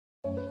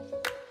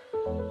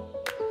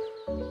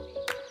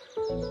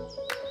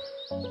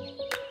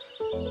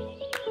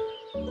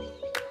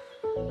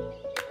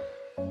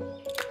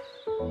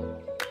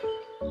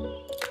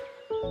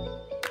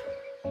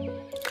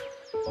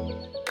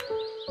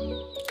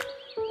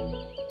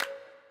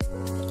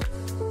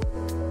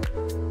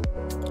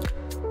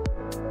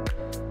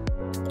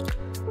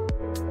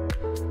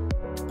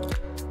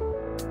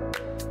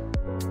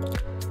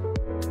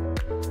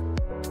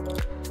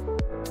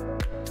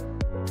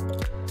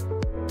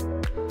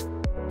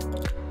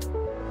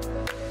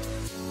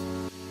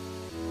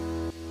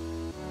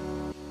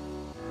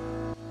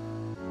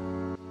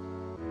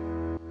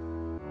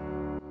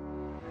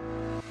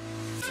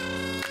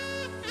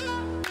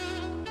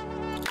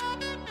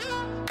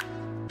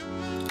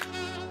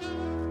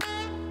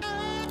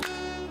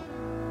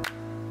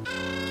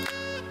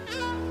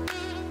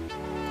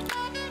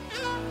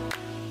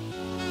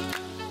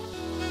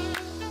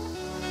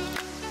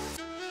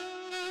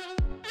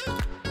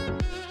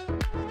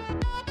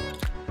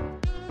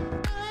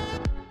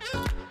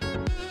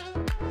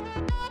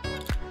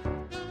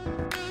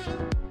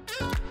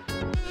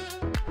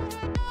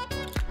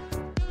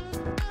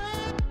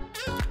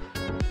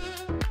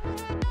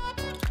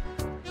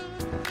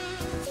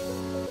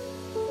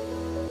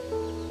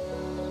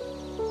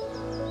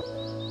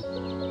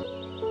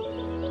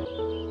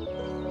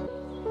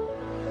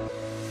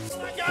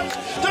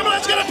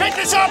Dumoulin's going to pick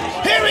this up.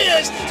 Here he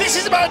is. This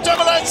is about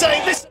Dumoulin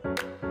saying this.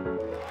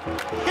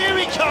 Here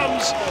he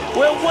comes.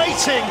 We're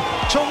waiting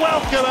to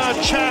welcome our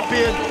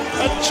champion.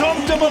 And Tom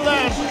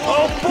Dumoulin,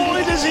 oh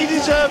boy does he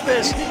deserve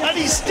this. And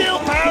he's still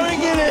powering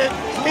it in.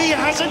 He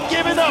hasn't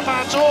given up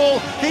at all.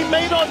 He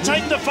may not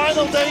take the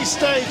final day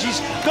stage. He's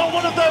got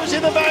one of those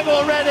in the bag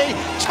already.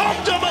 Tom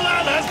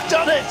Dumoulin has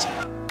done it.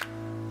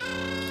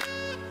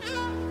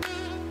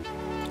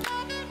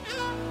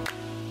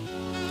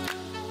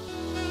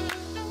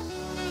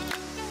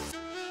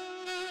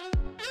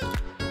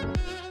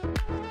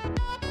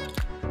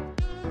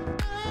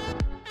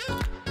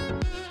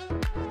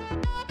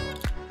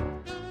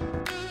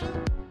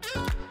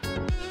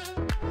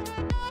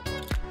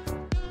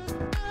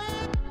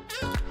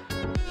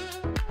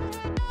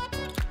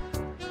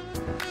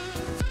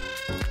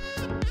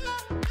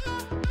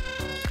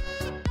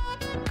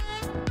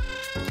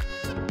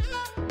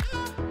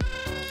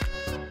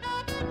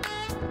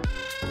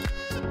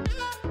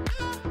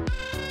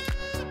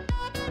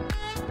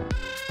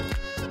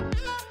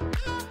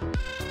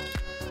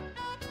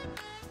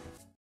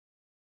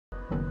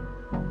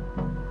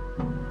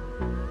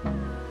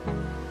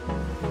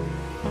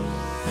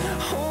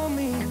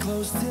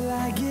 Close till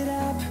I get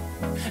up.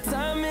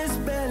 Time is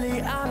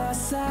barely on our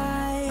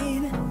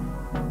side.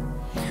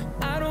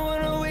 I don't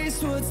wanna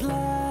waste what's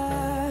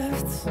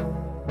left.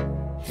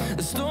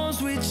 The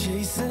storms we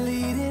chase are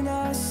leading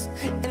us,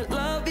 and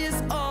love is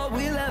all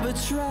we'll ever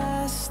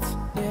trust.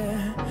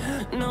 Yeah,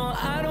 no,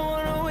 I don't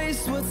wanna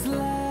waste what's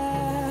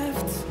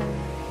left.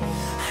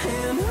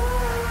 And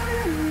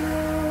on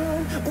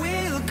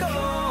we'll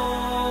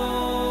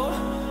go,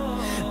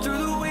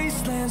 through the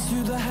wastelands,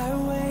 through the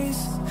highways,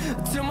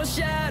 till my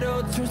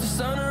shadow turns to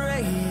sun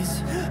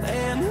rays.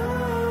 And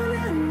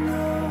on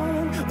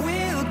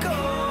we'll go,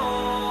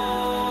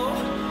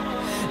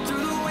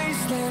 through the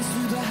wastelands,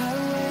 through the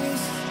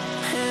highways,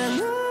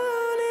 and on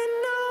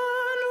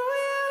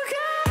we'll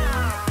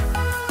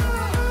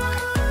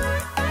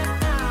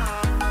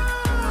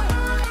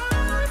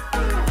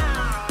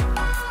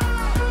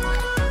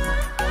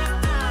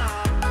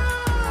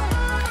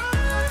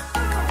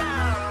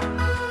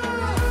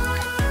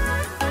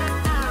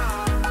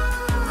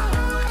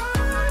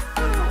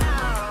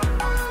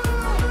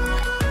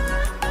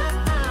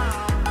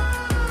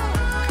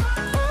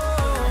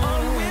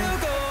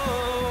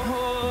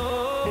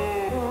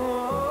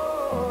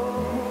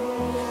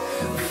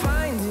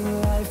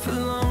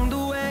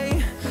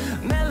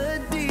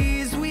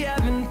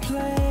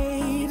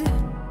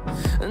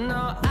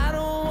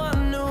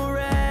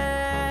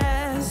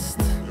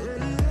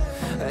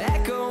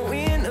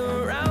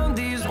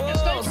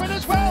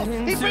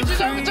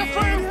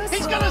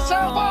He's going to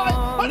sail by.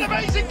 An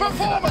amazing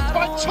performance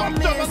by Tom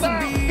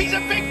Dumoulin. He's a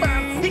big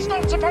man. He's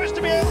not supposed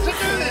to be able to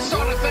do this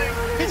sort of thing.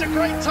 He's a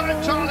great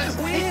time, Charlie.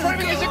 He's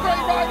proving he's a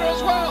great rider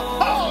as well.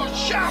 Oh,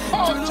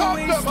 chapeau, Tom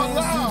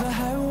Dumoulin.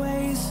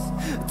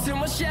 Till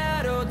my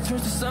shadow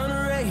turns to sun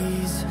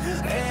rays.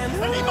 And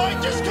he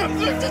might just come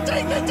through to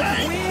take the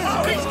day.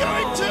 Oh, he's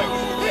going to.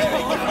 Here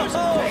he goes.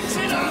 Picks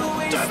it up.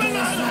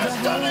 Dumoulin has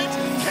done it.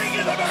 King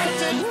of the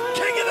mountain.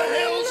 King of the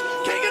hills.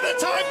 King of the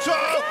time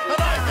trial.